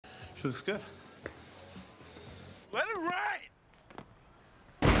She looks good. Let it rain!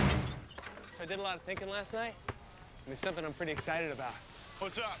 So I did a lot of thinking last night, and there's something I'm pretty excited about.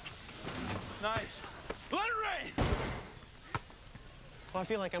 What's up? Nice. Let it rain! Well, I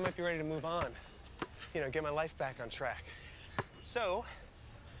feel like I might be ready to move on. You know, get my life back on track. So,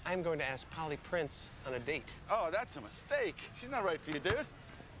 I'm going to ask Polly Prince on a date. Oh, that's a mistake. She's not right for you, dude.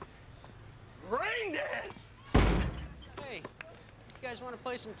 Rain dance! Hey, you guys want to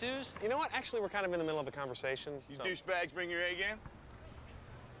play some twos? You know what? Actually, we're kind of in the middle of a conversation. You so... douchebags bring your A game?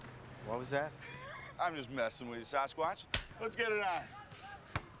 What was that? I'm just messing with you, Sasquatch. Let's get it on.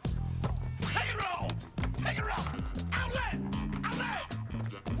 Take it roll! Take it roll! Outlet! Outlet!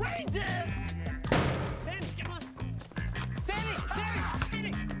 Rain dance! Sandy, come on! Sandy! Sandy!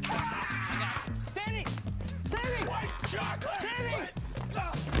 Sandy! Sandy! Sandy! White chocolate! Sandy!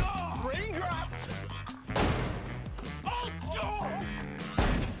 Raindrops! Old school!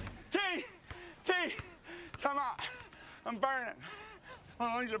 T! Time out. I'm burning.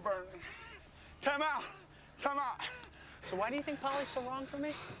 My lungs are burning. Time out. Time out. So why do you think Polly's so wrong for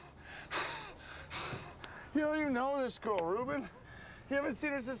me? You don't even know this girl, Ruben. You haven't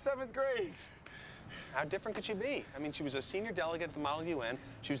seen her since 7th grade. How different could she be? I mean, she was a senior delegate at the Model UN.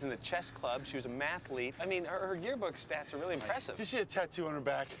 She was in the chess club. She was a mathlete. I mean, her yearbook stats are really impressive. Did you see a tattoo on her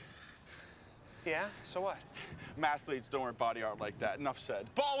back? Yeah? So what? Mathletes don't wear body art like that. Enough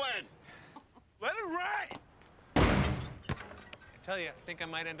said. Ball in! Let it rain! I tell you, I think I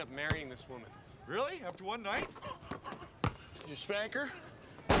might end up marrying this woman. Really? After one night? Did you spank her?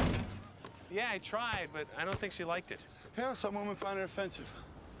 Yeah, I tried, but I don't think she liked it. Yeah, some women find it offensive.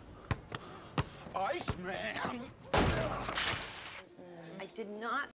 Iceman! I did not